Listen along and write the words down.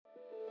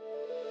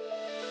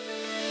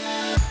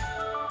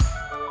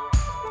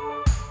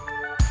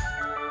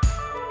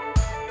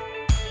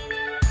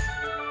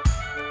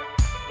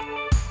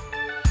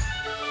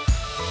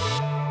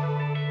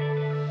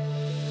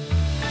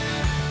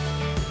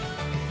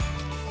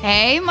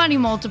Hey, Money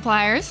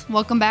Multipliers.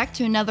 Welcome back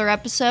to another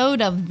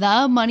episode of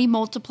the Money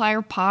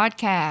Multiplier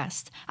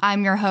Podcast.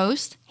 I'm your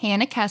host,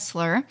 Hannah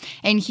Kessler,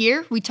 and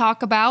here we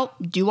talk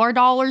about, do our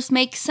dollars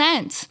make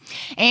sense?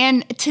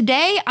 And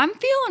today I'm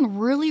feeling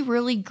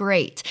really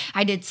great.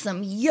 I did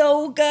some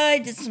yoga, I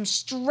did some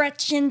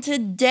stretching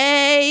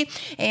today,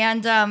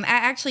 and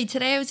actually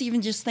today I was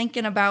even just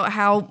thinking about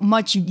how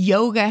much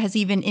yoga has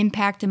even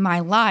impacted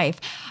my life.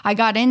 I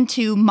got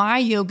into my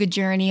yoga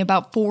journey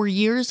about 4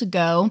 years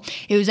ago.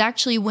 It was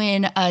actually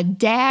when a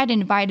dad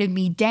invited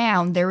me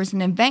down. There was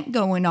an event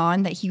going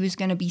on that he was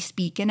going to be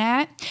speaking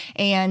at,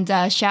 and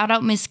shout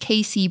out Miss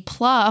Casey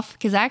Pluff,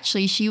 because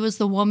actually she was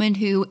the woman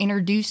who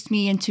introduced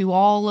me into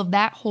all of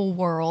that whole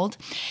world.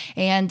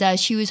 And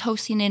she was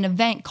hosting an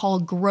event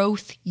called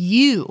Growth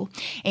U.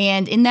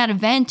 And in that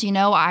event,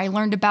 I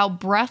learned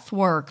about breath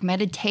work,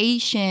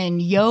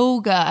 meditation,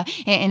 yoga,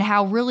 and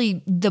how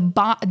really the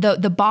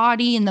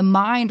body and the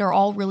mind are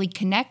all really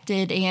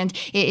connected. And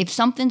if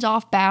something's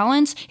off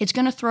balance, it's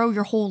going to throw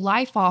your whole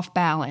life off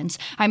balance.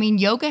 I mean,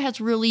 yoga has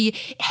really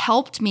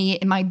helped me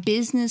in my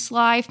business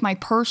life, my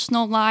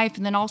personal life,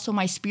 and then also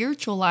my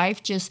spiritual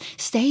life, just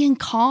staying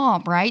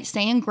calm, right?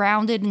 Staying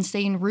grounded and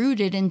staying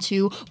rooted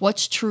into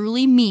what's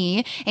truly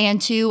me,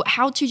 and to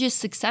how to just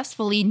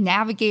successfully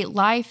navigate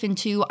life and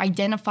to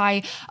identify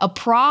a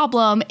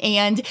problem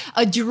and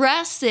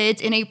address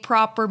it in a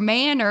proper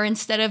manner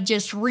instead of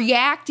just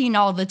reacting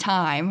all the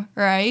time,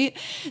 right?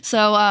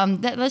 So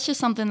that's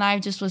just something that I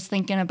just was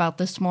thinking about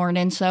this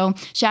morning. So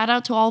shout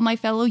out to all my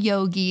fellow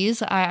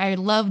yogis. I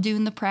love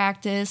doing the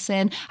practice,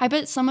 and I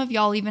bet some of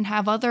y'all even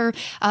have other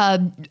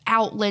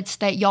outlets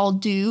that y'all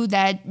do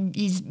that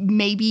is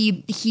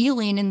maybe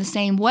healing in the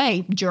same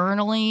way.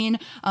 Journaling,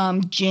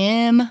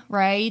 gym,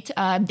 right?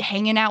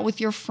 Hanging out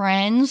with your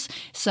friends.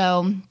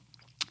 So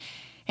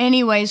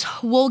anyways,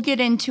 we'll get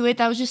into it.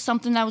 That was just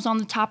something that was on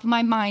the top of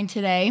my mind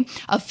today.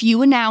 A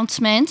few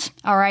announcements,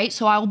 all right?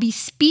 So I will be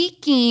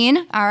speaking,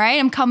 all right?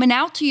 I'm coming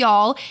out to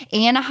y'all,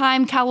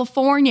 Anaheim,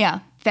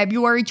 California,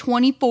 February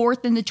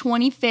 24th and the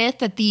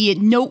 25th at the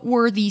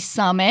Noteworthy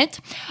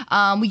Summit.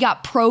 We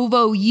got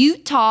Provo,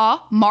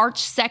 Utah,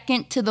 March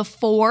 2nd to the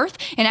 4th.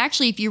 And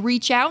actually, if you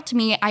reach out to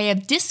me, I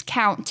have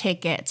discount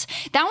tickets.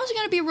 That one's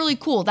going to be really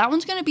cool. That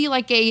one's going to be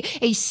like a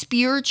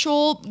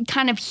spiritual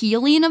kind of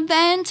healing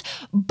event.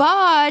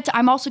 But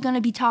I'm also going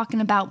to be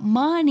talking about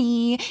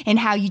money and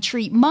how you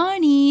treat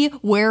money,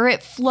 where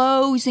it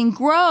flows and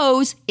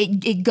grows.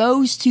 It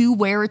goes to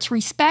where it's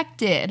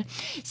respected.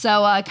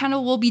 So kind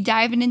of we'll be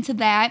diving into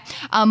that.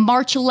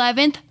 March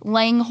 11th,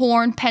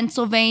 Langhorne,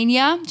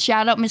 Pennsylvania.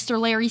 Shout out Mr.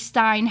 Larry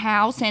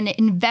Steinhaus and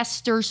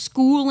investor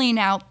schooling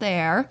out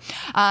there.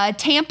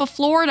 Tampa,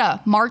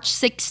 Florida, March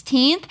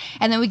 16th.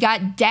 And then we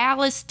got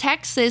Dallas,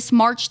 Texas,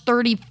 March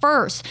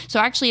 31st. So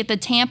actually at the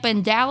Tampa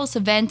and Dallas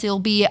event, it'll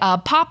be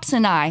Pops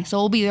and I. So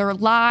we'll be there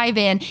live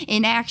and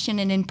in action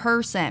and in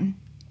person.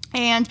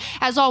 And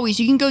as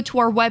always, you can go to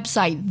our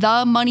website,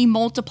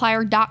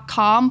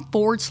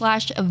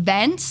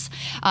 themoneymultiplier.com/events,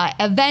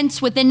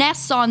 events with an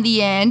S on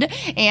the end.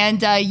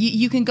 And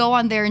you can go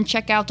on there and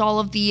check out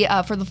all of the,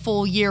 for the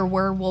full year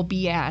where we'll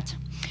be at.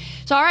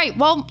 So, all right,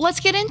 well,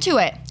 let's get into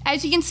it.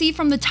 As you can see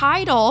from the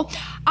title,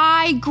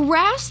 I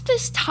grasped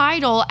this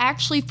title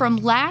actually from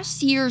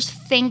last year's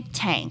think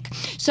tank.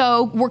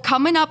 So we're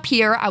coming up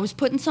here. I was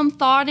putting some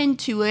thought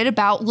into it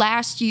about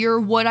last year,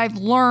 what I've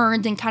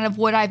learned and kind of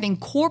what I've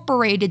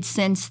incorporated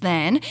since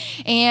then.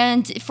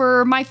 And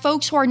for my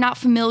folks who are not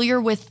familiar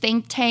with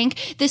think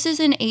tank, this is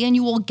an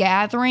annual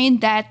gathering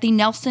that the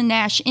Nelson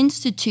Nash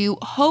Institute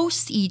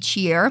hosts each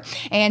year.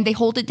 And they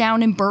hold it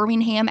down in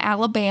Birmingham,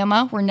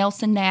 Alabama, where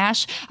Nelson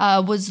Nash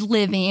was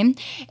living.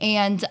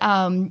 And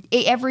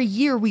every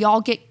year we all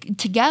get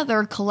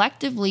together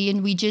collectively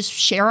and we just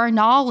share our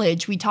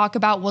knowledge. We talk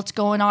about what's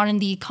going on in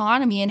the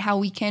economy and how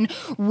we can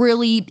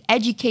really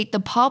educate the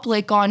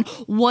public on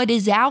what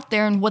is out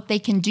there and what they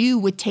can do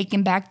with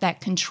taking back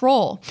that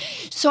control.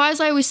 So as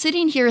I was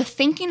sitting here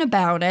thinking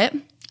about it,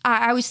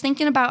 I was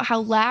thinking about how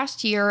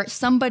last year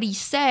somebody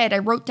said, I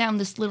wrote down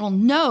this little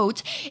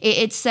note,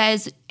 it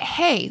says,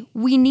 hey,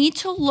 we need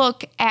to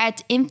look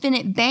at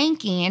infinite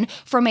banking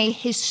from a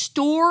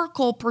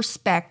historical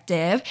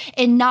perspective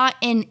and not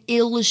an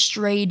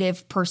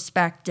illustrative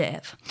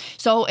perspective.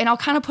 So, and I'll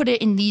kind of put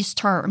it in these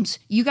terms.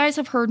 You guys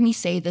have heard me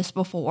say this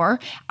before.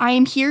 I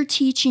am here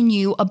teaching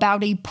you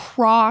about a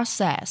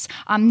process.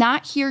 I'm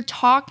not here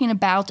talking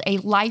about a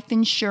life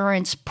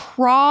insurance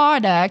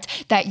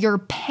product that you're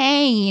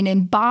paying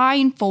and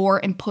buying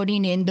for and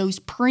putting in those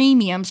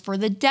premiums for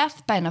the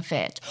death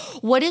benefit.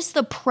 What is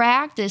the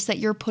practice that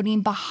you're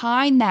putting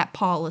behind that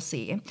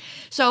policy?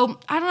 So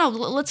I don't know,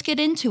 let's get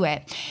into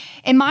it.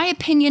 In my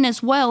opinion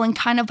as well, and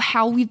kind of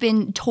how we've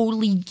been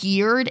totally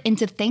geared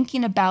into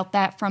thinking about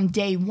that from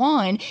day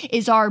one,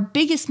 is our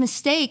biggest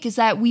mistake is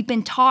that we've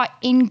been taught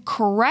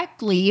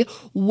incorrectly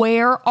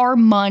where our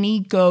money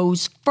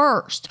goes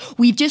first.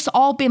 We've just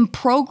all been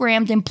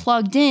programmed and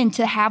plugged in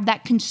to have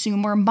that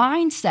consumer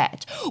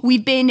mindset.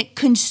 We've been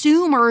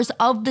consumers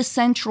of the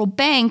central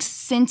banks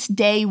since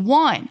day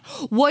one.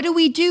 What do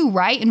we do,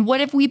 right? And what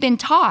have we been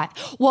taught?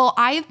 Well,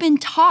 I have been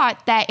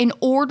taught that in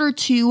order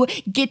to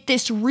get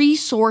this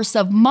resource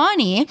of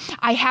money,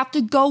 I have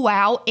to go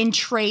out and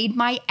trade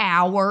my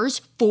hours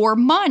for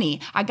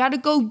money. I got to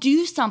go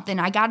do something.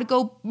 I got to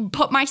go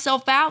put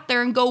myself out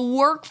there and go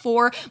work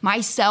for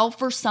myself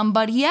or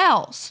somebody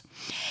else.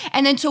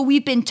 And then so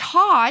we've been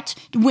taught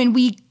when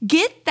we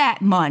get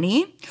that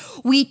money,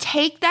 we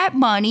take that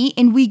money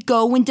and we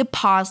go and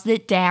deposit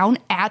it down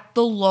at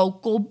the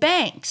local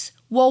banks.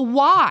 Well,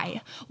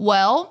 why?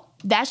 Well,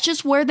 that's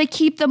just where they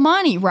keep the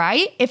money,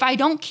 right? If I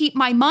don't keep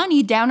my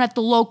money down at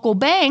the local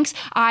banks,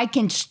 I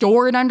can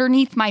store it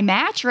underneath my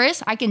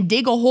mattress. I can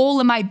dig a hole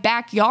in my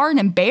backyard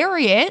and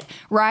bury it,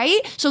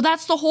 right? So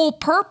that's the whole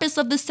purpose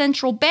of the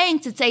central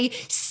banks. It's a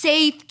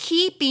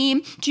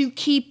safekeeping to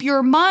keep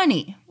your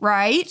money,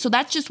 right? So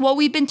that's just what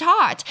we've been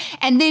taught.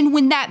 And then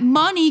when that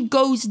money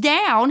goes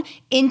down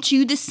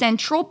into the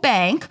central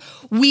bank,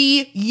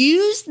 we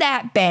use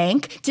that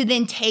bank to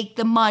then take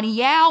the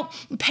money out,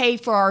 pay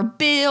for our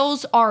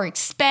bills, our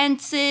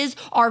expenses,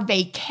 our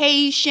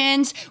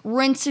vacations,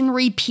 rinse and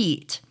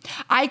repeat.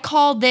 I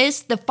call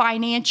this the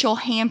financial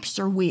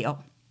hamster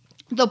wheel.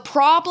 The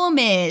problem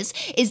is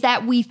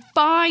that we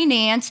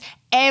finance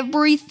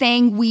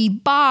everything we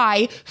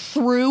buy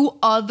through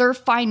other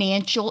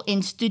financial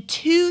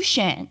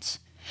institutions.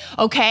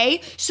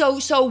 Okay,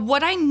 so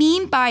what I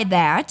mean by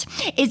that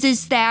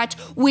is that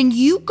when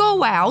you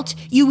go out,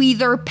 you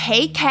either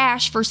pay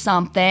cash for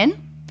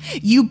something,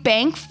 you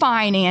bank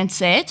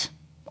finance it,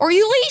 or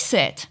you lease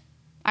it.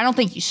 I don't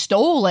think you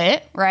stole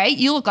it, right?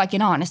 You look like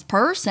an honest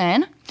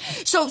person.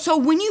 So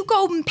when you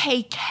go and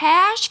pay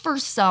cash for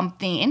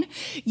something,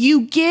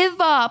 you give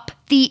up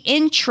the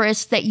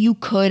interest that you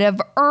could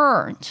have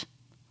earned,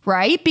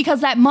 right?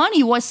 Because that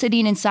money was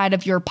sitting inside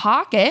of your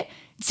pocket,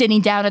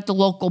 sitting down at the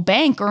local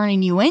bank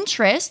earning you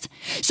interest.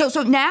 So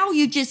now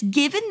you've just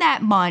given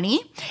that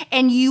money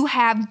and you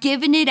have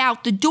given it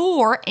out the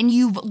door and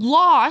you've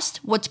lost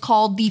what's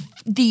called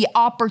the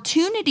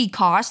opportunity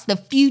cost, the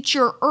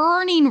future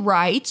earning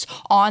rights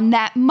on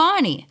that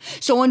money.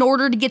 So in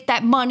order to get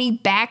that money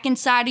back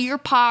inside of your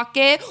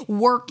pocket,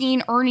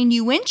 working, earning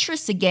you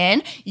interest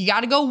again, you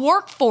got to go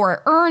work for it,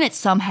 earn it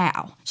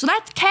somehow. So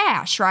that's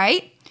cash,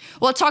 right?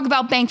 Well, let's talk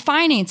about bank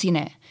financing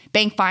it.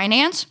 Bank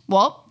finance,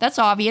 well, that's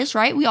obvious,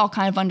 right? We all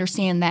kind of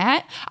understand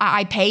that.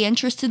 I pay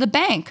interest to the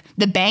bank.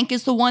 The bank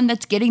is the one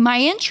that's getting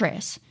my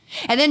interest.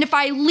 And then if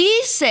I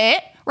lease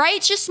it, right,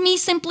 it's just me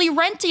simply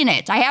renting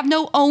it. I have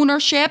no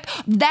ownership.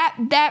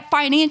 That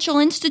financial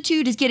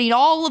institute is getting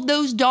all of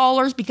those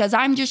dollars because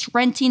I'm just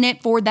renting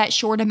it for that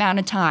short amount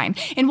of time.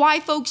 And why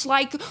folks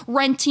like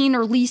renting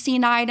or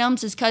leasing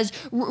items is because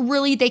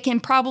really they can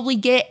probably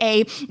get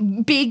a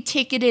big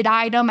ticketed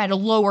item at a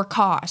lower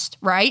cost,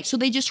 right? So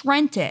they just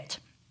rent it.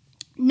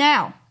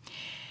 Now,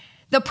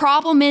 the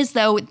problem is,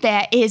 though,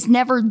 that it has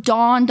never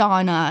dawned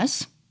on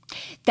us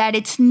that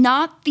it's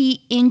not the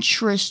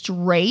interest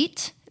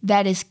rate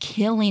that is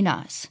killing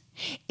us.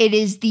 It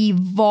is the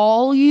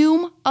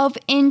volume of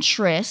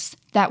interest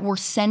that we're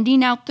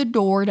sending out the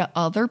door to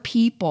other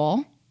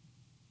people,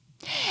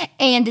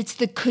 and it's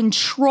the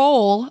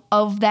control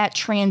of that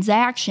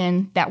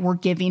transaction that we're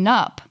giving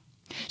up.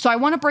 So I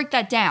want to break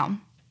that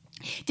down.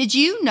 Did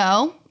you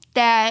know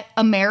that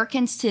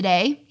Americans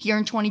today, here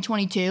in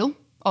 2022,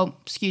 oh,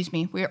 excuse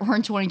me, we're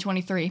in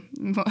 2023.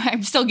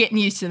 I'm still getting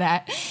used to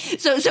that.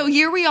 So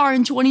here we are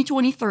in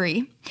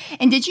 2023.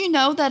 And did you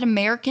know that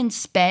Americans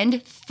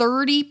spend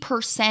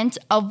 30%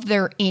 of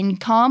their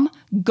income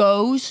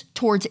goes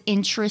towards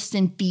interest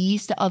and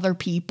fees to other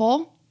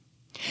people?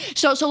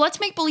 So let's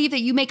make believe that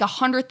you make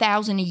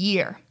 $100,000 a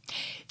year.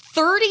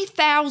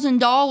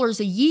 $30,000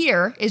 a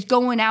year is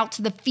going out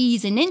to the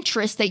fees and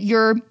interest that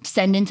you're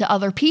sending to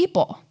other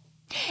people.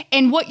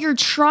 And what you're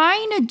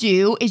trying to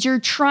do is you're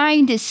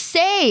trying to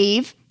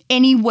save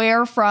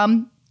anywhere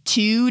from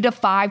 2 to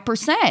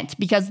 5%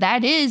 because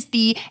that is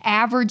the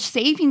average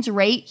savings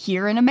rate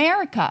here in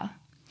America.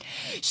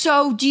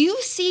 So do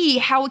you see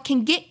how it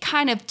can get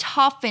kind of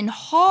tough and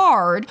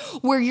hard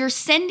where you're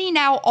sending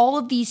out all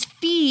of these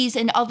fees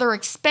and other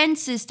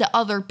expenses to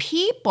other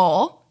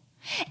people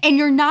and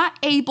you're not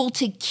able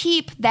to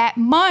keep that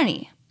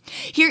money?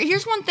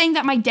 Here's one thing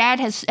that my dad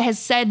has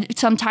said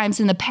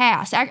sometimes in the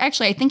past.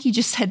 Actually, I think he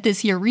just said this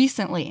here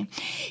recently.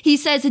 He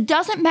says, it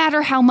doesn't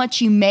matter how much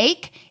you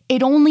make,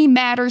 it only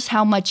matters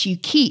how much you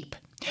keep.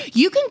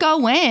 You can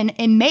go in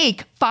and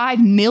make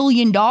 $5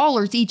 million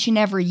each and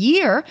every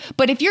year,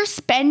 but if you're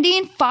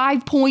spending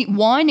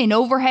 5.1 in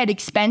overhead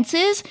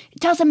expenses, it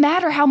doesn't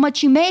matter how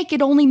much you make,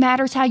 it only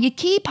matters how you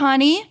keep,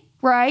 honey,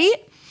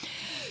 right?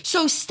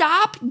 So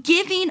stop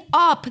giving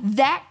up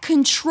that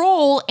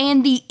control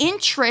and the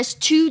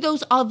interest to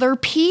those other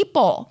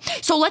people.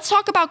 So let's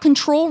talk about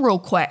control real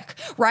quick,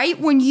 right?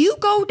 When you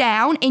go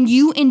down and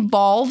you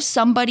involve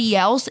somebody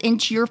else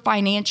into your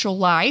financial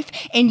life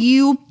and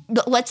you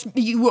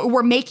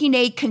we're making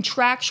a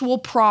contractual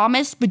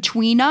promise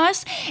between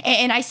us.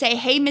 And I say,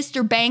 hey,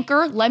 Mr.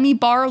 Banker, let me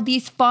borrow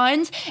these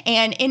funds.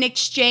 And in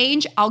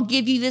exchange, I'll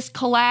give you this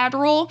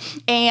collateral.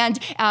 And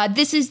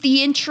this is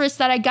the interest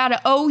that I got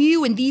to owe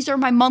you. And these are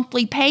my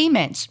monthly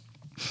payments.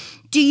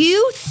 Do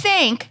you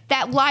think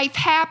that life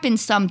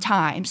happens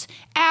sometimes?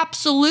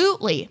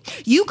 Absolutely.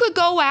 You could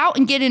go out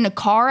and get in a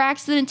car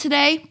accident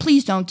today.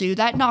 Please don't do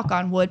that. Knock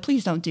on wood.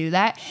 Please don't do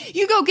that.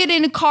 You go get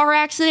in a car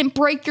accident,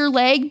 break your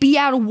leg, be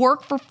out of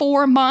work for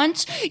 4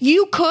 months.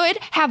 You could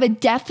have a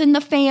death in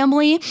the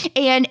family,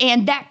 and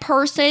that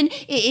person,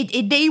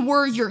 they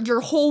were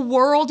your whole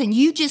world, and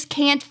you just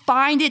can't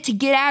find it to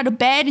get out of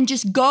bed and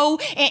just go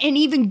and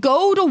even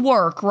go to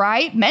work,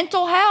 right?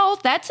 Mental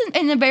health, that's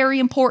a very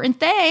important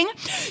thing.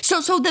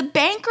 So the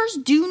bankers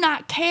do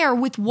not care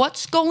with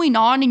what's going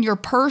on in your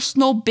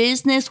personal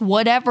business,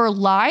 whatever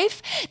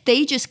life.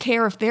 They just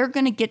care if they're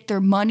going to get their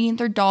money and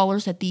their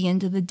dollars at the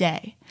end of the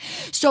day.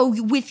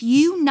 So with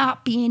you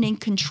not being in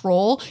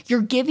control,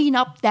 you're giving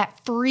up that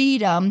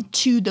freedom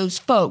to those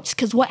folks.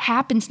 Because what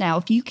happens now,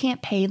 if you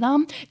can't pay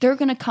them, they're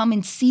going to come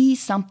and see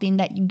something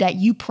that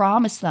you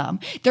promised them.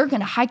 They're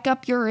going to hike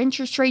up your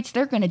interest rates.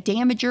 They're going to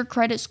damage your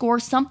credit score.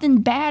 Something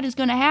bad is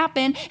going to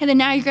happen. And then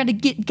now you're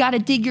got to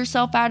dig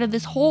yourself out of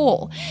this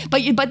hole.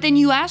 But then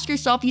you ask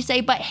yourself, you say,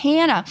 but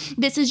Hannah,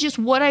 this is just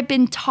what I've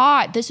been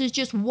taught. This is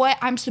just what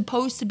I'm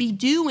supposed to be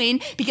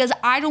doing because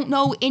I don't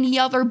know any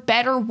other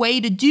better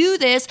way to do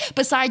this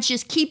besides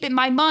just keeping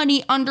my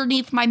money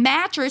underneath my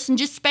mattress and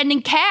just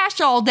spending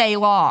cash all day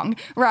long,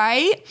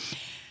 right?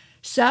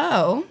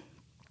 So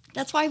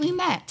that's why we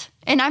met.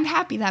 And I'm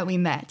happy that we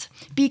met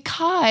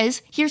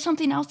because here's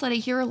something else that I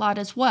hear a lot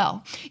as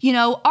well.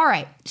 All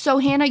right, so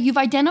Hannah, you've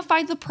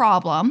identified the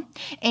problem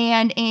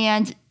and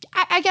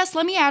I guess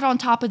let me add on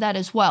top of that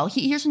as well.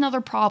 Here's another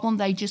problem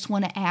that I just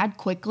want to add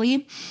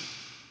quickly.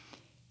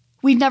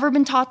 We've never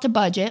been taught to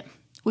budget.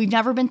 We've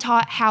never been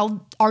taught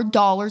how our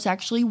dollars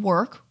actually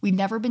work. We've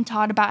never been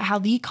taught about how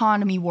the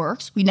economy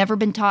works. We've never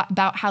been taught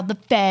about how the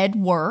Fed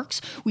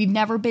works. We've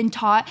never been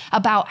taught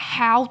about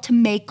how to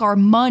make our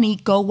money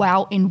go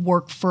out and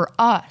work for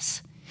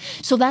us.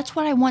 So that's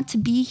what I want to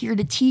be here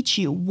to teach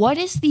you. What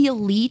is the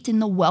elite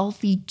and the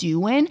wealthy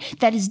doing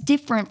that is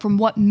different from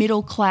what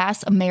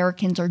middle-class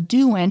Americans are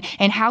doing?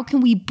 And how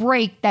can we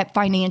break that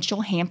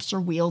financial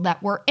hamster wheel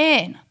that we're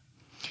in?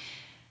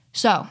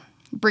 So,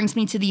 brings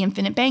me to the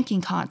infinite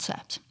banking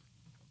concept.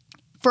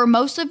 For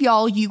most of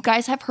y'all, you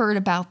guys have heard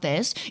about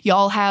this.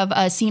 Y'all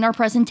have seen our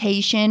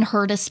presentation,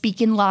 heard us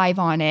speaking live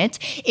on it.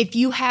 If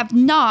you have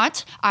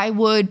not, I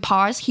would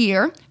pause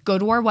here, go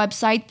to our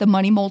website,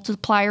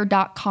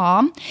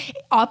 themoneymultiplier.com.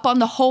 Up on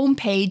the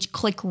homepage,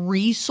 click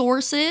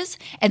resources,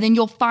 and then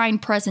you'll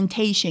find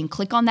presentation.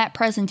 Click on that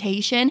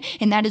presentation,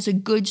 and that is a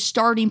good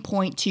starting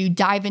point to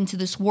dive into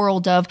this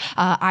world of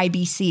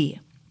IBC.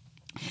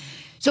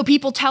 So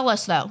people tell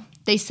us, though,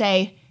 they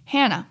say,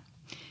 Hannah,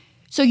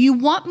 so you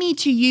want me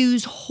to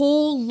use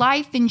whole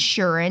life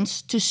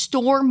insurance to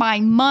store my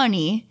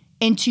money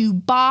and to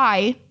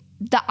buy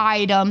the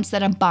items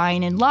that I'm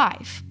buying in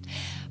life.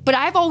 But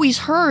I've always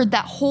heard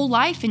that whole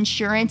life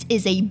insurance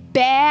is a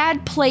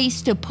bad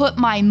place to put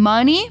my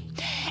money,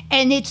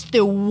 and it's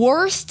the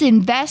worst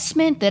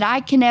investment that I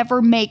can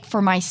ever make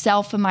for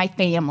myself and my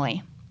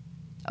family.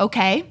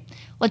 Okay,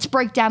 let's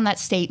break down that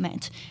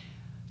statement.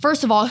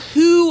 First of all,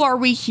 who are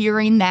we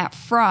hearing that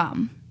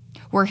from?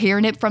 We're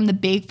hearing it from the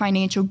big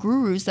financial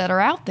gurus that are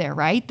out there,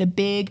 right? The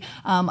big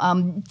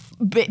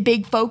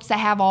folks that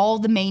have all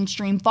the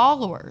mainstream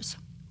followers.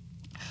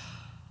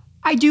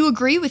 I do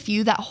agree with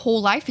you that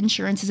whole life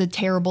insurance is a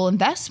terrible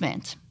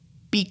investment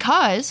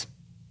because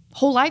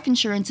whole life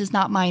insurance is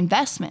not my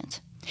investment.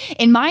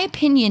 In my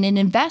opinion, an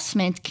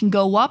investment can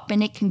go up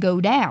and it can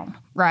go down,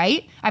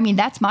 right? I mean,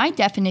 that's my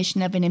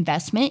definition of an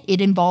investment.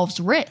 It involves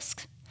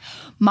risk.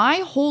 My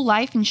whole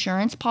life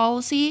insurance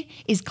policy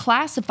is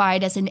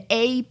classified as an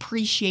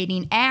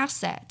appreciating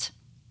asset.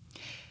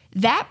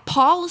 That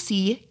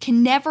policy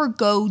can never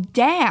go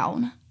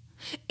down.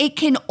 It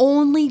can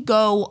only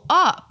go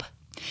up.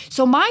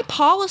 So my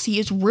policy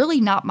is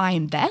really not my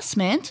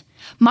investment.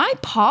 My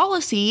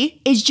policy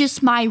is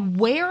just my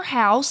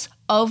warehouse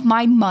of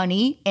my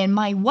money and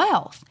my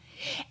wealth.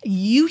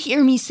 You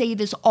hear me say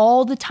this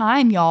all the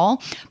time,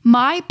 y'all.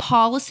 My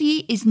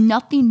policy is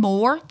nothing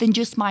more than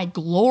just my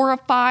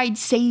glorified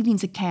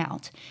savings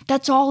account.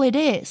 That's all it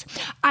is.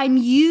 I'm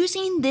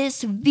using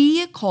this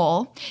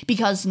vehicle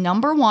because,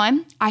 number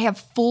one, I have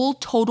full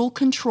total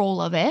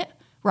control of it,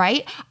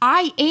 right?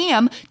 I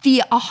am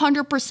the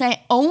 100%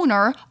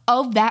 owner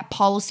of that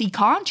policy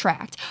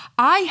contract.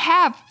 I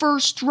have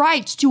first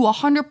rights to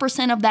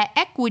 100% of that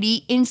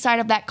equity inside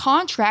of that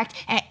contract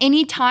at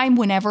any time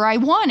whenever I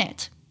want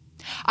it.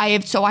 I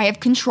have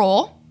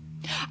control.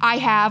 I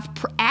have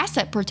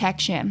asset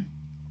protection.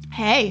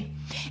 Hey,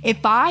 if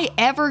I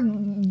ever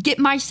get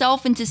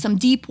myself into some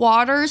deep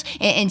waters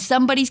and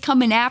somebody's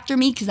coming after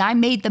me because I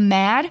made them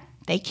mad,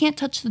 they can't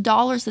touch the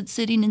dollars that's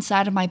sitting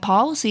inside of my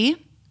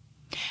policy.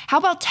 How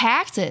about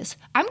taxes?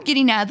 I'm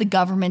getting out of the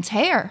government's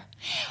hair.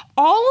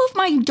 All of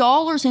my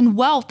dollars and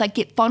wealth that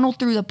get funneled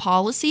through the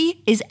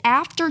policy is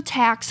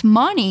after-tax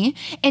money,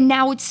 and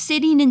now it's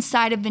sitting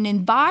inside of an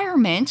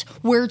environment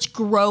where it's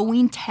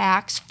growing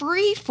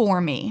tax-free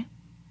for me.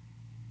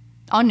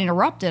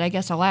 Uninterrupted, I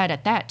guess I'll add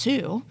at that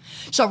too.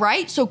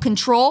 So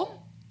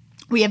control,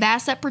 we have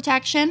asset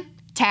protection,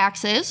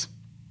 taxes.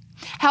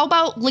 How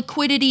about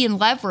liquidity and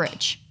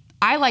leverage?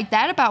 I like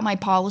that about my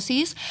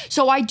policies.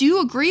 So I do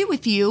agree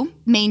with you,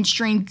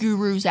 mainstream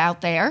gurus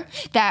out there,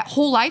 that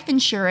whole life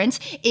insurance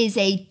is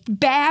a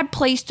bad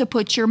place to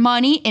put your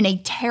money and a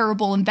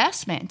terrible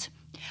investment.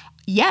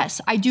 Yes,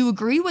 I do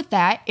agree with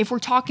that if we're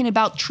talking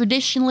about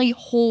traditionally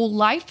whole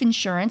life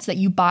insurance that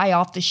you buy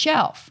off the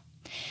shelf.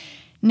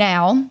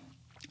 Now,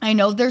 I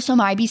know there's some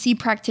IBC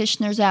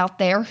practitioners out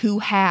there who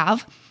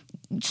have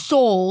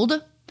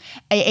sold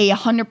a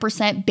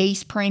 100%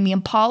 base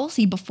premium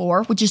policy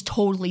before, which is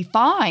totally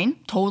fine,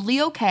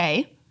 totally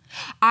okay.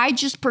 I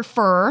just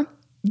prefer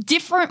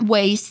different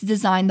ways to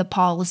design the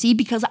policy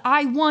because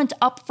I want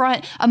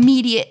upfront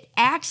immediate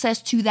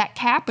access to that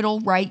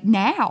capital right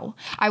now.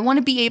 I want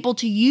to be able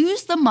to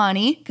use the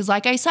money because,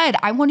 like I said,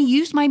 I want to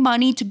use my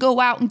money to go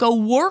out and go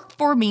work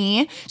for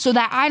me so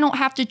that I don't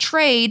have to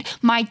trade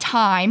my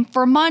time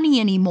for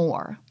money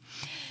anymore.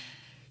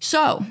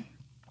 So,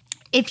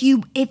 if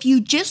you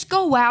just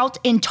go out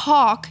and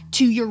talk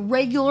to your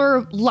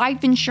regular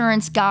life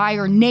insurance guy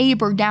or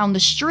neighbor down the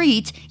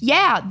street,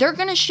 yeah, they're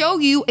going to show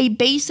you a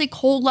basic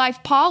whole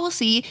life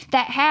policy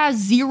that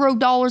has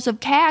 $0 of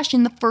cash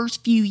in the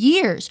first few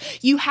years.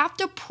 You have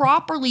to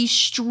properly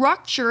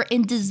structure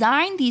and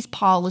design these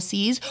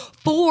policies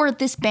for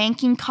this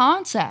banking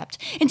concept.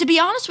 And to be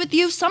honest with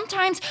you,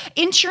 sometimes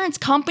insurance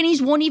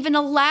companies won't even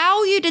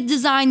allow you to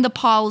design the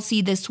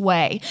policy this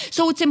way.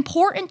 So it's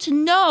important to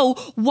know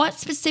what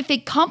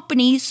specific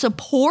company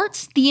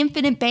supports the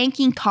infinite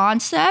banking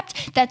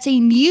concept that's a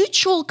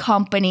mutual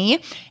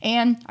company.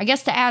 And I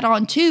guess to add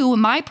on too,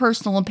 in my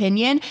personal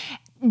opinion,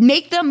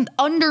 make them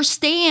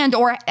understand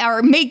or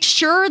make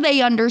sure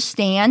they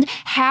understand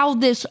how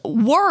this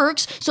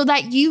works so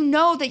that you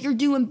know that you're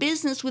doing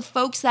business with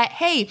folks that,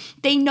 hey,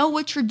 they know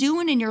what you're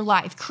doing in your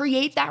life.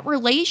 Create that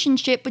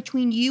relationship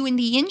between you and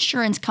the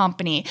insurance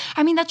company.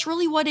 I mean, that's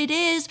really what it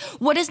is.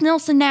 What does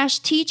Nelson Nash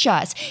teach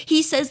us?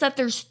 He says that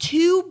there's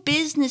two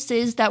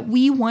businesses that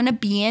we want to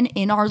be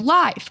in our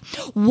life.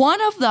 One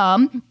of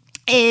them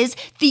is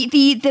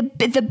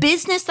the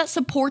business that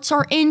supports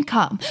our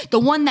income, the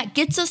one that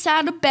gets us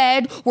out of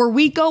bed, where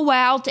we go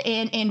out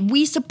and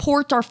we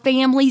support our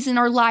families and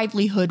our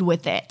livelihood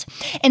with it.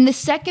 And the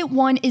second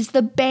one is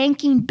the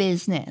banking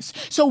business.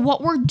 So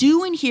what we're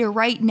doing here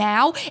right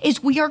now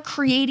is we are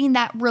creating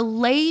that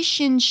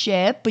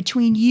relationship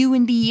between you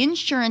and the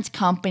insurance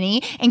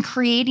company and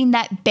creating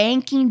that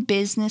banking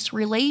business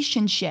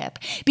relationship,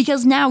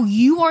 because now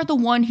you are the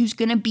one who's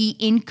going to be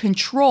in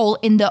control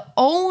and the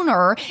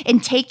owner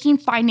and taking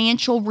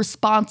financial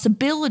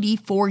responsibility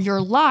for your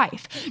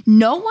life.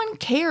 No one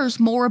cares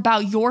more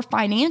about your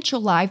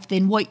financial life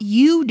than what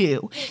you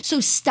do. So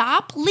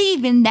stop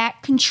leaving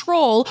that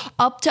control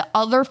up to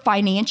other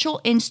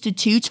financial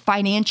institutes,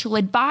 financial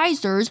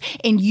advisors,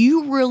 and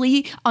you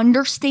really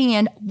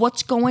understand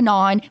what's going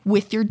on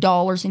with your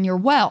dollars and your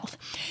wealth.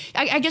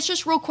 I guess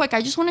just real quick,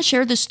 I just want to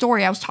share this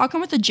story. I was talking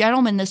with a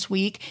gentleman this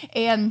week,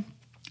 and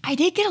I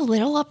did get a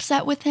little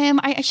upset with him.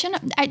 I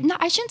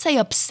shouldn't say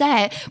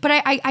upset, but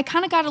I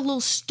kind of got a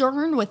little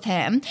stern with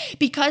him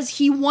because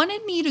he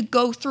wanted me to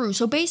go through.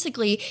 So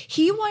basically,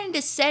 he wanted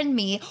to send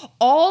me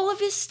all of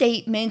his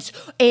statements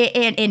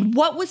and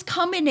what was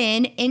coming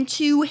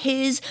into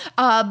his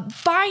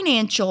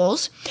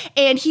financials.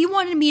 And he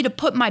wanted me to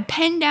put my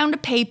pen down to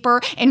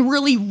paper and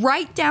really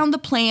write down the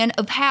plan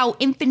of how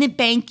infinite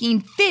banking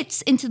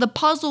fits into the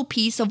puzzle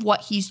piece of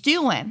what he's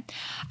doing.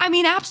 I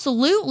mean,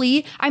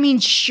 absolutely. I mean,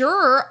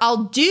 sure,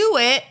 I'll do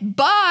it,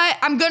 but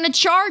I'm going to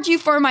charge you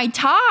for my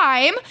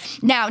time.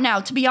 Now,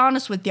 to be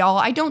honest with y'all,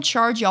 I don't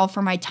charge y'all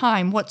for my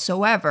time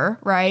whatsoever,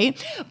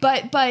 right?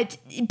 But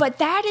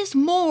that is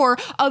more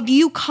of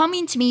you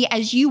coming to me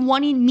as you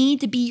wanting me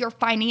to be your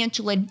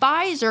financial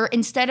advisor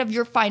instead of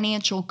your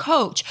financial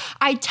coach.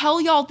 I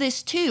tell y'all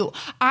this too.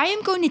 I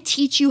am going to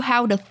teach you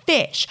how to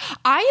fish.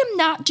 I am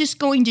not just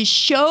going to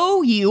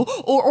show you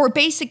or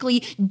basically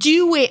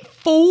do it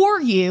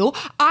for you.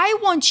 I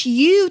want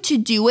you to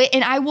do it,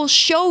 and I will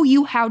show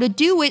you how to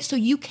do it so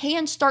you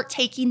can start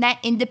taking that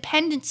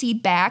independency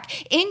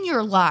back in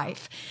your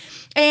life.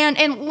 And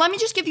let me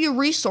just give you a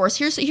resource.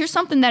 Here's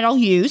something that I'll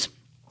use.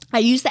 I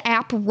use the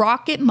app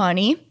Rocket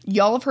Money.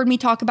 Y'all have heard me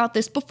talk about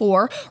this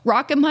before.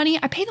 Rocket Money,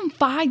 I pay them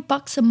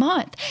 $5 a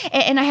month.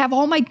 And I have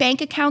all my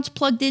bank accounts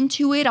plugged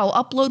into it. I'll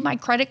upload my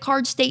credit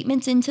card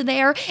statements into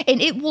there.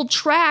 And it will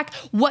track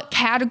what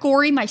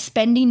category my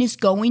spending is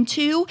going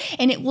to.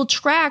 And it will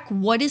track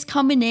what is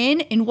coming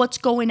in and what's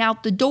going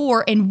out the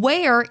door and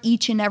where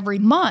each and every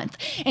month.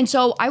 And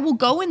so I will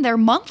go in there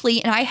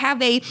monthly, and I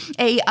have a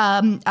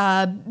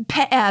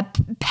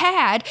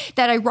pad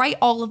that I write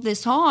all of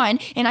this on.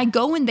 And I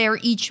go in there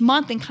each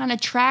month and kind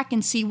of track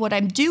and see what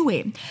I'm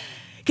doing.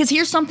 Because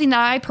here's something that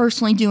I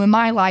personally do in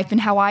my life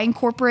and how I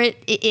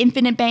incorporate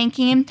infinite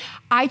banking.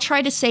 I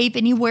try to save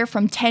anywhere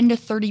from 10 to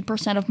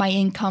 30% of my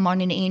income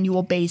on an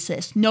annual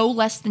basis, no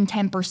less than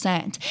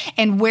 10%.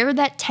 And where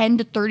that 10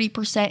 to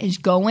 30% is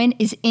going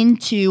is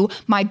into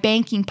my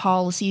banking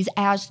policies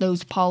as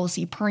those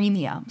policy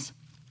premiums.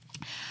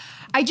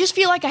 I just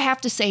feel like I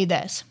have to say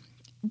this.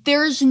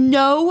 There's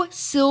no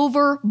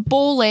silver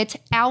bullet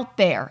out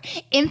there.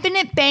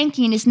 Infinite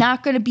banking is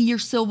not going to be your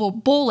silver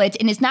bullet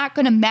and is not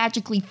going to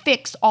magically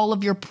fix all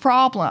of your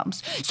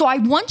problems. So I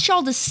want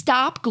y'all to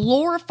stop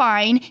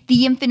glorifying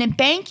the infinite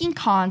banking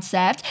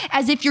concept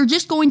as if you're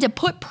just going to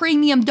put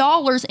premium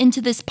dollars into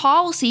this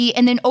policy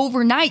and then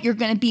overnight you're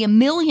going to be a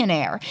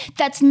millionaire.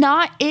 That's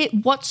not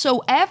it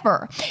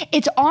whatsoever.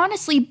 It's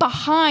honestly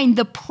behind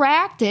the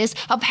practice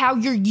of how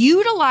you're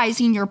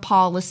utilizing your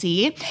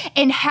policy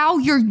and how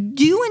you're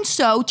doing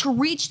so to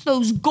reach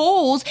those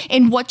goals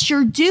in what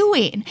you're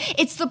doing.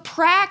 It's the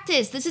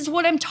practice. This is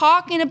what I'm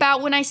talking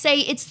about when I say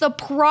it's the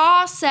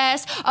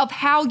process of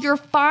how you're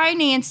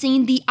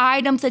financing the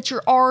items that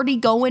you're already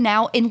going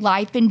out in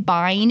life and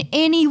buying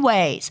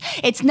anyways.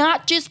 It's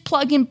not just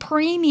plugging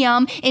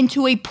premium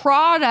into a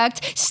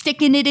product,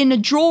 sticking it in a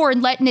drawer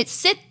and letting it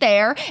sit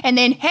there, and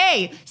then,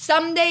 hey,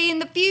 someday in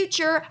the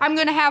future, I'm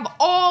going to have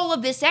all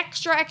of this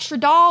extra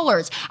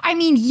dollars. I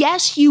mean,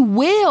 yes, you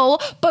will,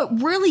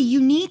 but really you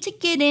need to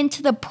get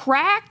into the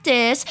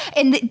practice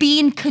and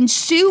being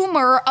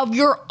consumer of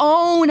your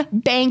own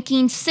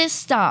banking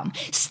system.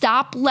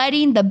 Stop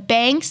letting the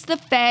banks, the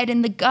Fed,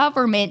 and the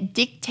government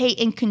dictate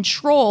and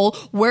control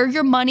where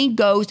your money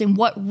goes and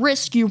what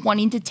risk you're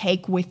wanting to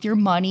take with your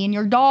money and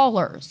your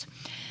dollars.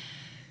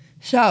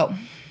 So,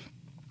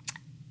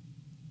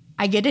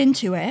 I get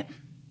into it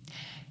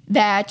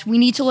that we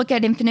need to look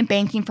at infinite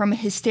banking from a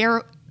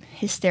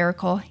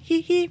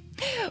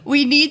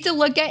we need to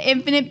look at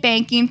infinite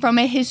banking from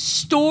a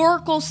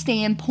historical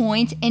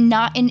standpoint and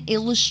not an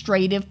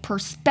illustrative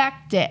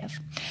perspective.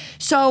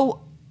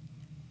 So,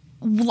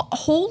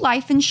 whole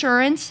life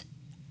insurance,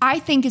 I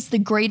think, is the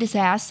greatest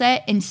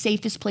asset and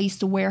safest place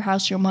to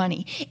warehouse your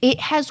money.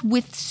 It has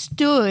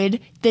withstood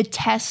the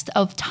test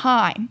of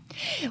time.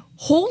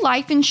 Whole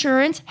life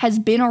insurance has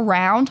been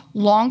around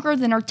longer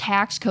than our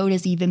tax code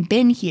has even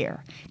been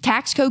here.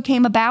 Tax code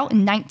came about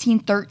in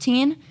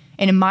 1913.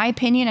 And in my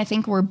opinion, I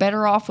think we're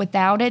better off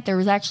without it. There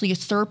was actually a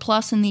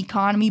surplus in the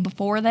economy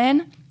before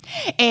then,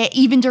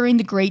 even during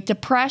the Great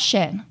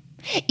Depression,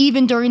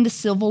 even during the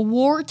Civil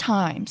War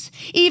times,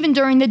 even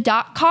during the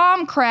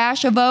dot-com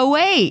crash of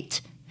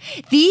 2008.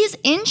 These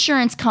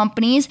insurance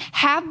companies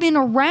have been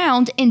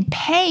around and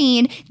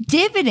paying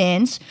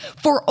dividends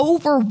for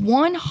over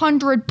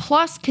 100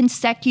 plus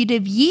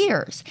consecutive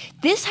years.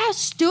 This has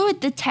stood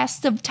the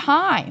test of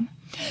time.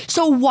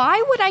 So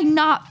why would I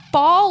not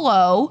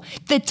follow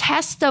the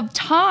test of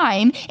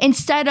time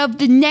instead of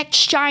the next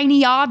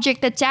shiny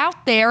object that's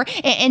out there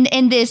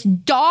and this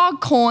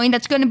dog coin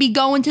that's going to be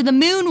going to the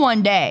moon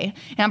one day?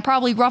 And I'm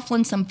probably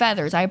ruffling some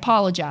feathers. I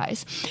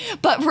apologize.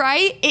 But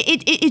right,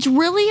 it's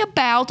really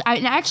about,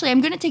 and actually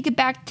I'm going to take it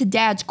back to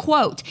Dad's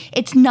quote.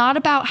 It's not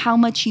about how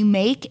much you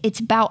make.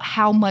 It's about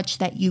how much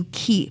that you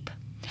keep.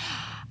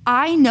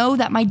 I know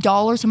that my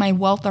dollars and my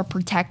wealth are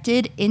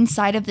protected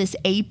inside of this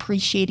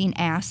appreciating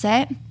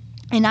asset.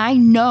 And I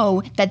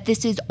know that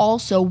this is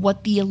also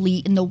what the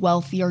elite and the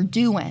wealthy are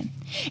doing.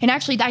 And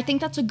actually, I think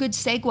that's a good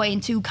segue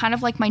into kind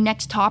of like my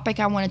next topic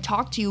I want to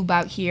talk to you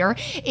about here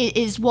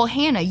is, well,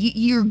 Hannah,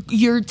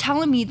 you're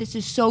telling me this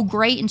is so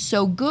great and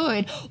so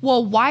good.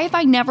 Well, why have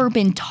I never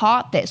been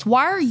taught this?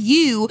 Why are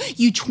you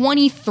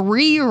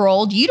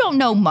 23-year-old, you don't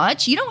know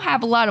much, you don't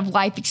have a lot of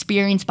life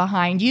experience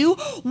behind you.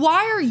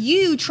 Why are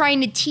you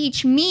trying to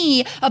teach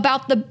me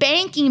about the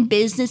banking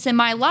business in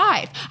my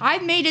life?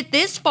 I've made it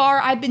this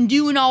far. I've been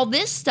doing all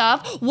this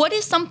stuff. What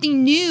is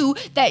something new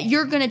that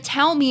you're going to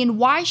tell me, and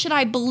why should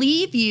I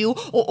believe you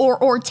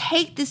or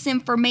take this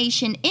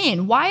information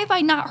in? Why have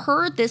I not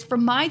heard this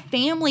from my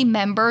family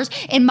members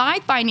and my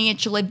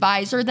financial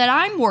advisor that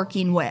I'm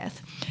working with?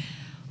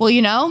 Well,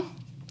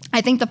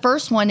 I think the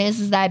first one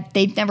is that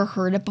they've never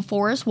heard it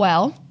before as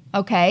well,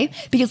 okay?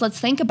 Because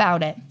let's think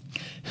about it.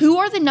 Who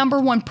are the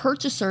number one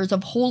purchasers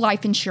of whole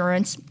life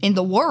insurance in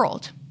the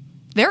world?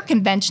 They're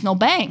conventional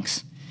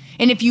banks.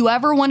 And if you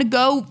ever want to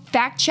go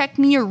fact check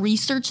me or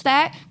research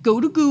that,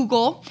 go to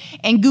Google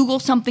and Google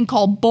something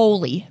called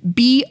BOLI,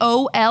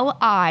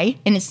 B-O-L-I,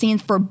 and it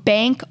stands for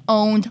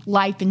bank-owned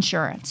life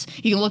insurance.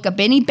 You can look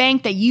up any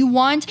bank that you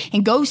want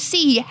and go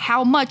see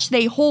how much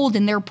they hold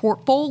in their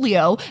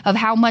portfolio of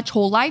how much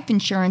whole life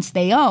insurance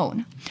they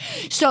own.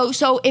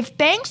 So if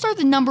banks are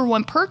the number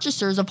one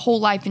purchasers of whole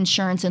life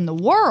insurance in the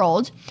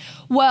world,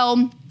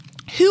 well,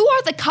 who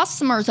are the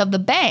customers of the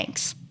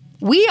banks?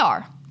 We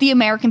are. The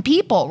American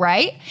people,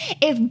 right?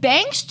 If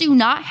banks do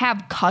not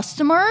have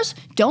customers,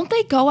 don't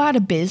they go out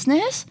of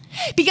business?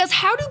 Because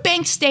how do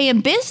banks stay in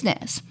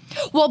business?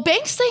 Well,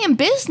 banks stay in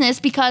business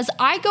because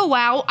I go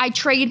out, I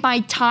trade my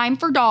time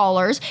for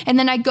dollars, and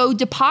then I go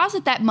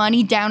deposit that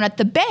money down at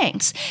the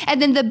banks.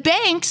 And then the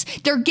banks,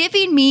 they're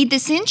giving me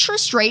this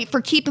interest rate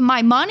for keeping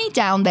my money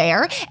down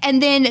there.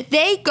 And then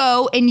they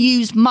go and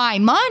use my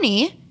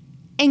money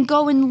and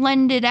go and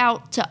lend it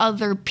out to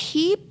other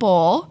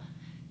people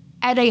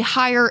at a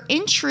higher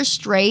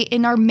interest rate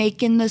and are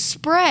making the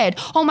spread.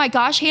 Oh my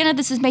gosh, Hannah,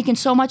 this is making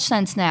so much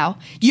sense now.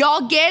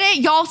 Y'all get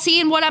it? Y'all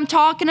seeing what I'm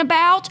talking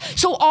about?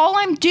 So all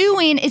I'm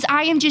doing is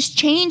I am just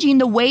changing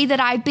the way that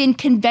I've been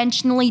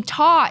conventionally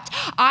taught.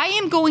 I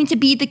am going to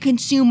be the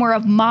consumer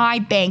of my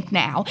bank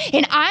now,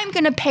 and I'm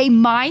going to pay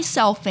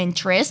myself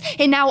interest,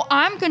 and now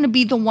I'm going to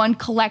be the one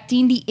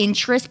collecting the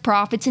interest,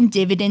 profits, and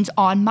dividends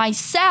on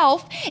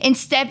myself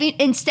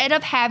instead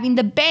of having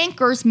the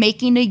bankers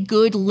making a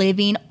good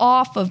living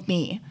off of me.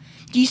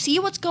 Do you see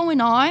what's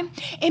going on?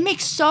 It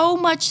makes so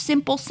much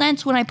simple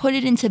sense when I put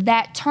it into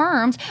that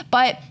terms,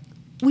 but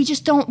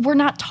we're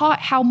not taught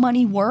how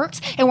money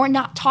works, and we're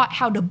not taught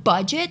how to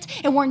budget,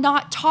 and we're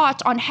not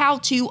taught on how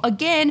to,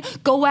 again,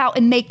 go out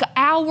and make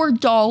our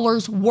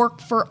dollars work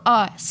for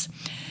us.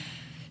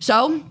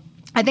 So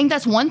I think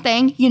that's one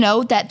thing,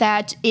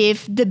 that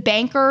if the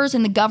bankers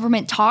and the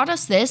government taught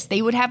us this,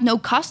 they would have no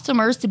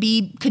customers to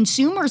be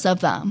consumers of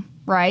them,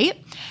 right?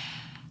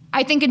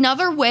 I think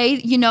another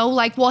way,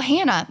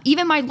 Hannah,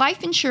 even my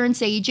life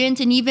insurance agent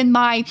and even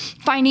my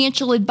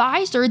financial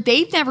advisor,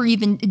 they've never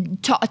even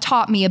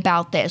taught me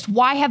about this.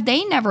 Why have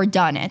they never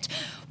done it?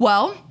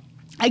 Well,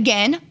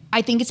 again,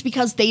 I think it's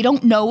because they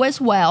don't know as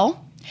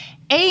well.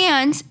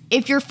 And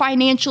if your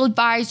financial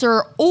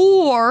advisor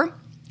or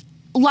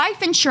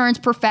life insurance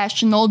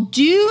professional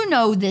do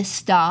know this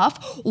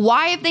stuff,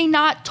 why have they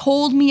not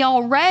told me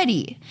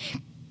already?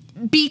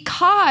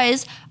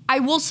 Because I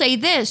will say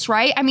this,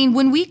 right? I mean,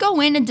 when we go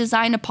in and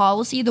design a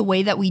policy the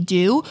way that we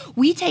do,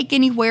 we take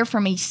anywhere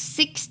from a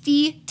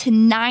 60 to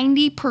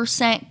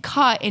 90%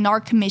 cut in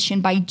our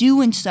commission by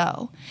doing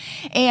so.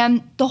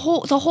 And the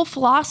whole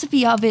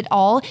philosophy of it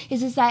all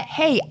is that,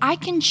 hey, I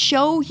can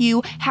show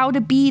you how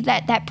to be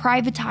that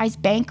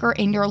privatized banker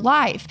in your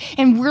life.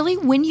 And really,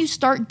 when you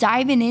start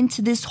diving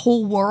into this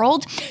whole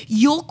world,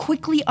 you'll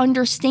quickly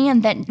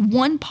understand that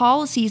one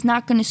policy is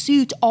not going to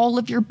suit all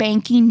of your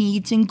banking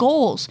needs and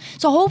goals.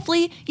 So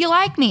hopefully you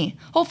like me.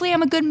 Hopefully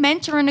I'm a good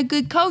mentor and a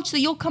good coach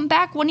that you'll come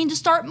back wanting to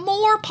start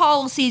more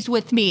policies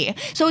with me.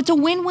 So it's a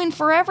win-win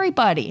for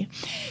everybody.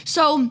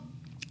 So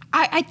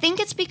I think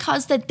it's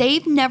because that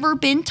they've never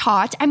been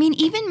taught. I mean,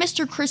 even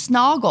Mr. Chris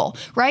Naugle,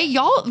 right?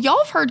 Y'all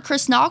have heard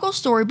Chris Naugle's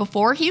story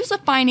before. He was a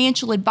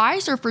financial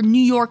advisor for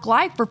New York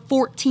Life for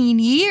 14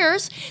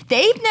 years.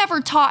 They've never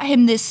taught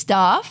him this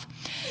stuff.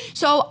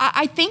 So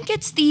I think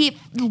it's the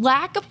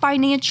lack of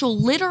financial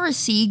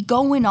literacy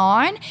going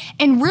on,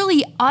 and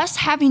really us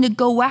having to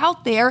go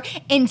out there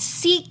and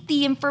seek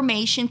the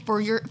information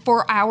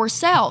for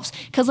ourselves.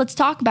 Because let's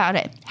talk about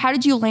it. How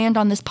did you land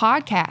on this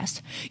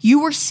podcast? You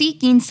were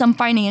seeking some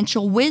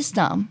financial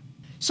wisdom.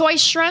 So I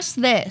stress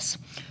this.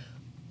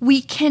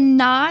 We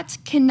cannot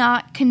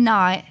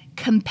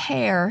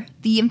compare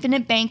the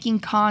infinite banking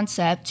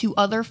concept to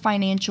other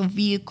financial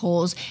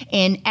vehicles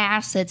and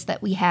assets that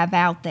we have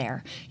out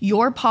there.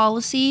 Your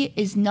policy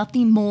is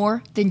nothing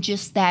more than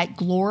just that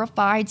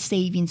glorified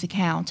savings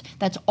account.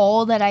 That's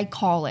all that I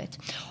call it.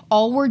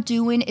 All we're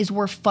doing is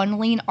we're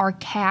funneling our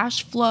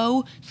cash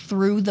flow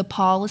through the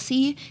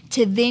policy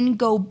to then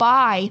go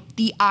buy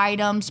the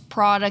items,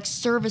 products,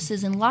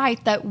 services in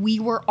life that we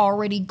were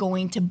already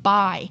going to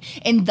buy.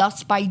 And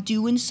thus, by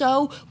doing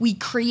so, we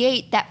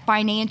create that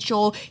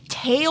financial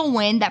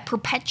tailwind, that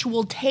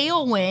perpetual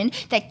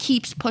tailwind that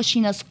keeps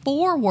pushing us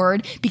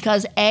forward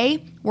because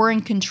A, we're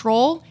in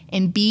control,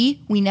 and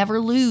B, we never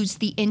lose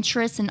the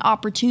interest and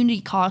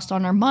opportunity cost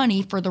on our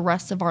money for the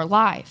rest of our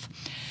life.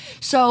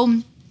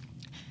 So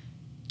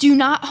do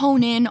not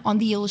hone in on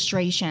the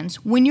illustrations.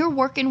 When you're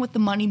working with the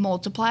money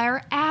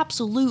multiplier,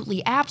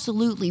 absolutely.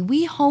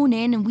 We hone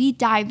in and we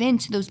dive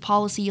into those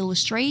policy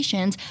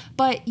illustrations,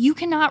 but you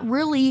cannot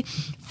really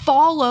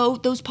follow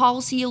those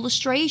policy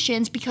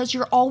illustrations because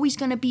you're always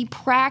going to be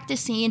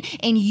practicing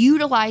and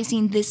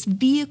utilizing this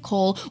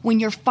vehicle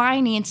when you're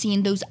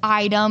financing those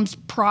items,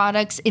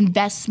 products,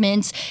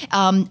 investments,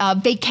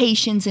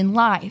 vacations in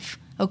life.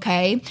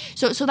 Okay,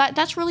 so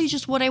that's really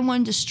just what I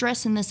wanted to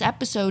stress in this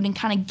episode and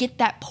kind of get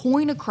that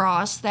point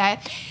across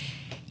that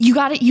you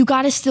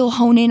got to still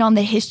hone in on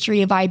the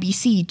history of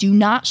IBC. Do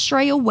not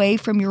stray away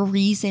from your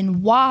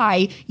reason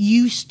why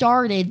you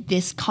started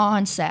this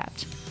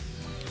concept.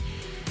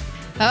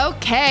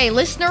 Okay,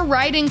 listener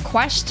write-in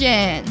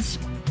questions.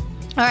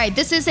 All right,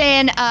 this is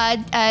a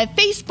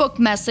Facebook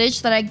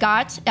message that I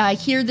got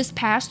here this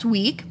past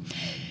week.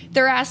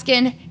 They're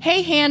asking,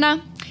 hey,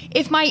 Hannah,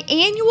 if my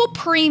annual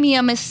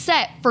premium is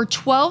set for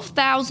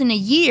 $12,000 a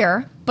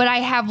year, but I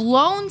have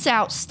loans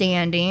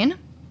outstanding,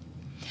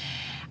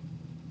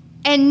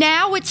 and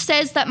now it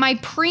says that my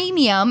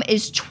premium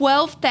is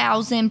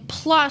 $12,000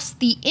 plus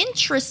the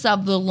interest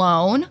of the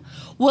loan,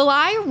 Will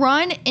I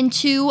run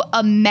into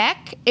a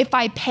mech if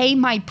I pay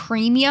my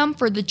premium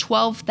for the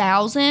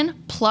 $12,000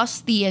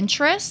 plus the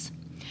interest?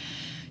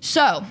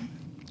 So,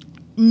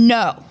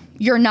 no,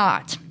 you're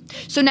not.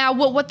 So now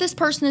what this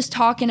person is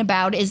talking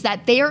about is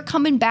that they are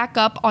coming back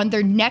up on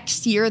their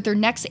next year, their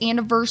next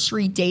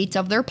anniversary date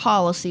of their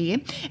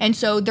policy. And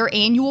so their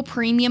annual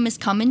premium is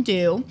coming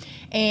due.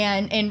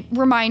 And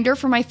reminder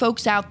for my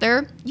folks out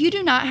there, you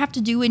do not have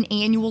to do an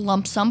annual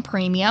lump sum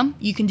premium.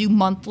 You can do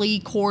monthly,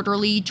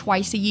 quarterly,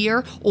 twice a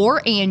year,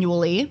 or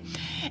annually.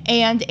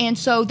 And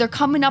so they're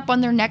coming up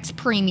on their next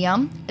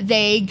premium.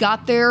 They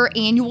got their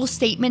annual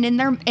statement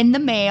in the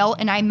mail,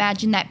 and I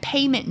imagine that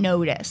payment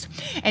notice.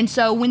 And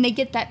so when they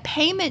get that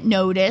payment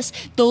notice,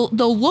 they'll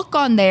look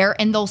on there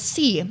and they'll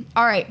see,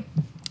 all right,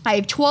 I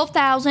have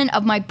 $12,000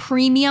 of my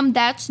premium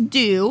that's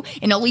due,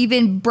 and it'll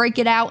even break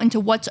it out into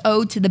what's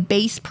owed to the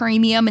base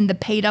premium and the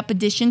paid up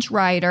additions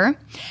rider.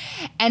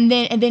 And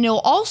then it'll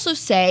also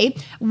say,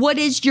 what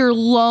is your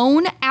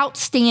loan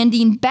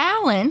outstanding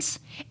balance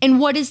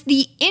and what is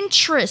the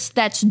interest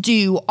that's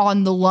due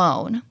on the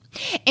loan?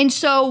 And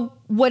so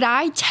what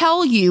I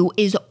tell you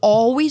is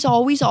always,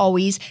 always,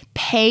 always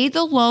pay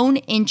the loan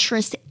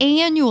interest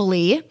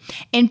annually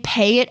and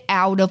pay it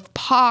out of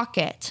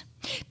pocket.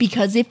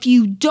 Because if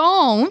you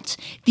don't,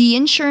 the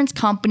insurance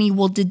company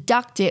will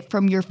deduct it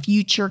from your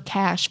future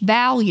cash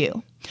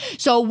value.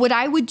 So what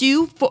I would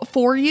do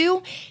for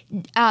you,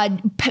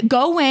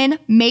 go in,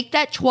 make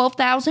that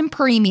 $12,000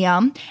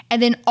 premium,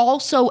 and then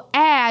also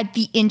add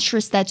the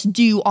interest that's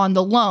due on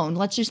the loan.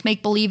 Let's just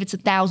make believe it's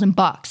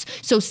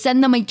 $1,000. So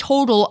send them a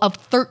total of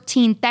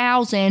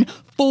 $13,000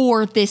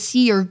 for this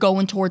year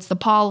going towards the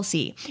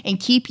policy, and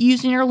keep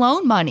using your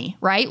loan money,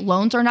 right?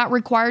 Loans are not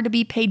required to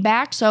be paid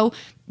back, so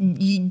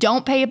you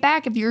don't pay it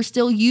back if you're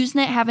still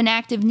using it, have an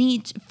active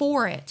need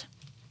for it.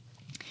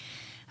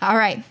 All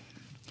right.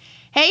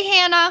 Hey,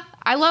 Hannah,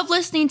 I love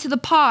listening to the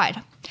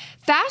pod.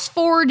 Fast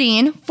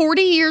forwarding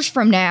 40 years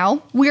from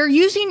now, we're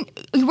using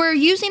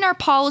our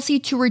policy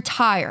to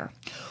retire.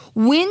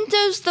 When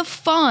does the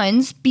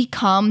funds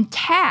become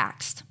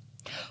taxed?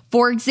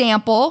 For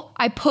example,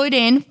 I put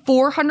in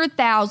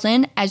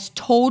 $400,000 as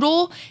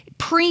total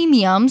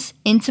premiums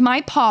into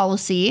my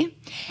policy,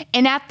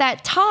 and at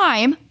that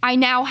time, I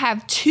now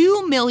have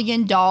 $2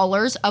 million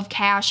of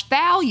cash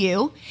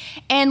value,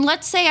 and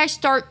let's say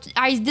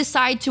I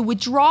decide to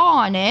withdraw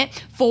on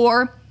it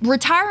for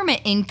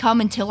retirement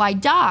income until I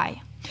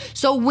die.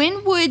 So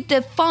when would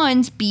the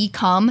funds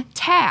become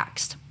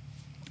taxed?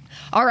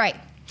 All right.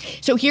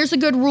 So here's a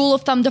good rule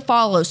of thumb to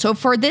follow. So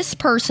for this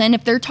person,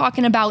 if they're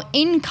talking about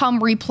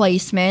income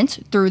replacement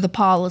through the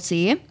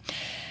policy,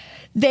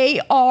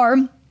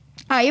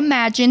 I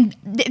imagine,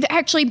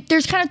 actually,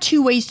 there's kind of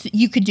two ways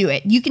you could do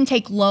it. You can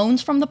take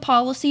loans from the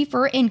policy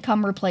for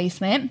income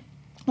replacement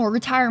or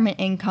retirement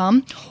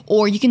income,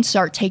 or you can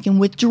start taking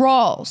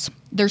withdrawals.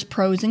 There's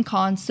pros and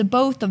cons to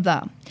both of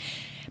them.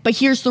 But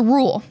here's the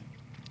rule.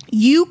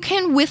 You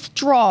can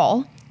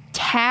withdraw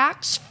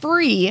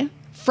tax-free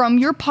from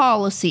your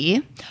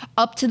policy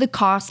up to the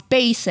cost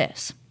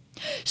basis.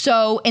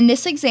 So in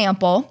this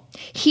example,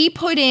 he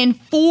put in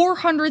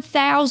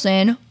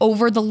 $400,000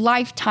 over the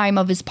lifetime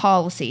of his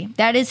policy.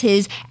 That is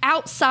his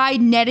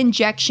outside net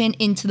injection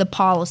into the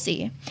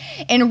policy.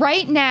 And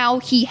right now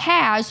he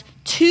has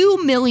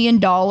 $2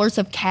 million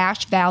of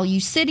cash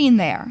value sitting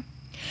there.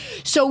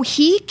 So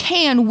he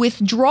can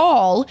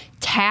withdraw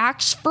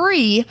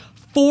tax-free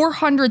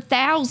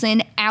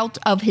 $400,000 out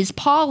of his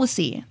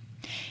policy.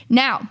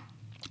 Now,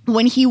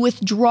 when he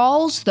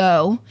withdraws,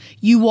 though,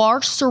 you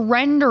are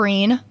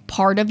surrendering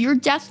part of your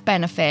death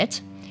benefit,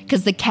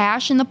 because the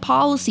cash in the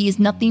policy is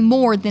nothing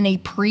more than a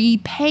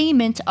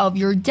prepayment of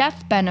your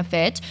death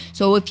benefit.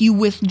 So if you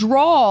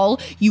withdraw,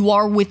 you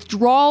are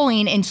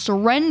withdrawing and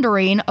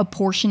surrendering a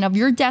portion of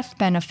your death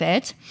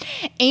benefit.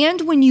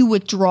 And when you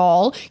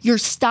withdraw, you're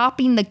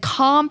stopping the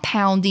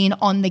compounding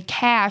on the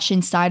cash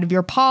inside of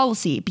your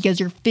policy because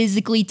you're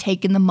physically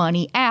taking the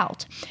money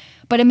out.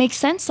 But it makes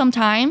sense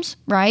sometimes,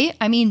 right?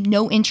 I mean,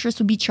 no interest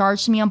would be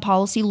charged to me on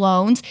policy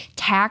loans,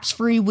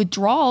 tax-free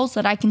withdrawals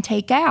that I can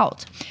take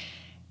out.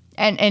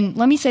 And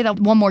let me say that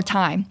one more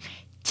time.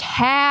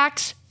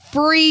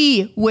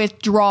 Tax-free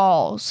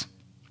withdrawals.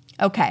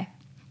 Okay.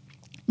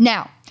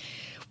 Now,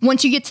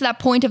 once you get to that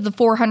point of the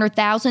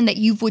 $400,000 that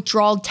you've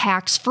withdrawn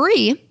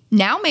tax-free,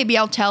 now maybe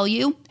I'll tell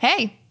you,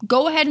 hey,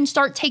 go ahead and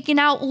start taking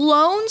out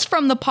loans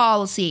from the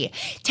policy.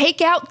 Take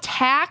out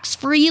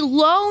tax-free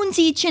loans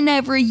each and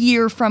every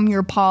year from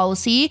your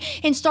policy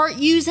and start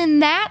using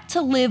that to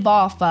live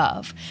off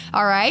of.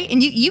 All right?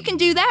 And you can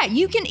do that.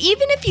 You can,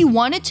 even if you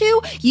wanted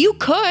to, you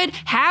could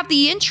have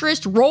the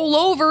interest roll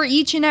over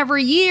each and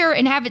every year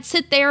and have it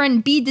sit there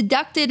and be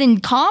deducted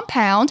and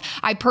compound.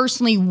 I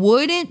personally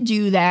wouldn't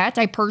do that.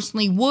 I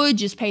personally would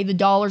just pay the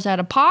dollars out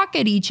of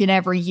pocket each and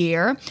every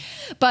year.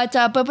 But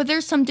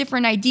there's some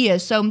different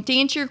ideas. So to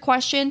answer your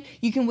question,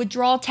 you can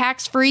withdraw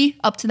tax-free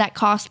up to that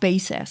cost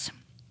basis.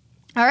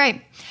 All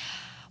right.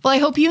 Well, I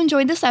hope you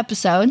enjoyed this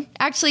episode.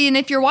 Actually, and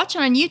if you're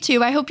watching on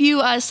YouTube, I hope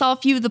you saw a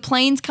few of the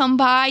planes come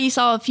by. You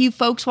saw a few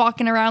folks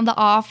walking around the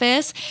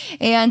office.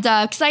 And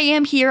because I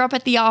am here up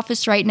at the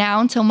office right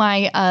now until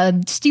my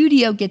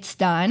studio gets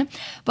done.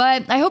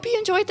 But I hope you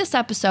enjoyed this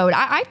episode.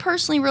 I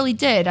personally really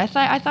did. I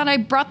thought I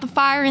brought the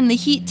fire and the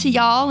heat to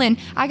y'all, and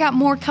I got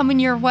more coming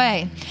your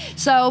way.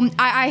 So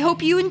I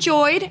hope you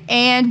enjoyed.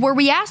 And where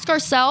we ask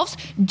ourselves,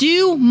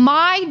 do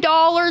my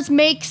dollars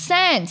make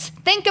sense?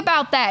 Think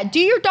about that. Do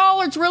your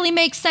dollars really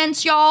make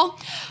sense, y'all?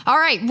 All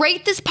right,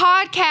 rate this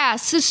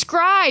podcast,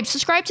 subscribe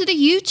to the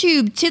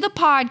YouTube, to the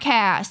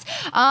podcast.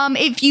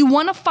 If you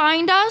want to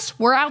find us,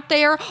 we're out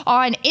there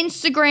on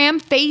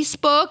Instagram,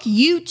 Facebook,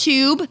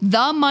 YouTube,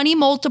 The Money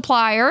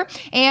Multiplier.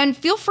 And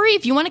feel free,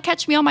 if you want to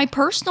catch me on my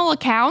personal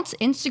accounts,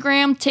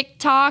 Instagram,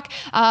 TikTok,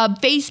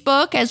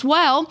 Facebook as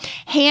well,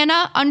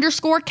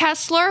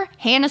 Hannah_Kessler.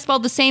 Hannah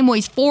spelled the same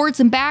ways, forwards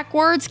and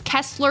backwards,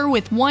 Kessler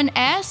with one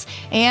S.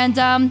 And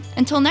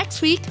until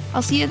next week,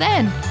 I'll see you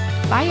then.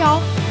 Bye,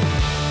 y'all.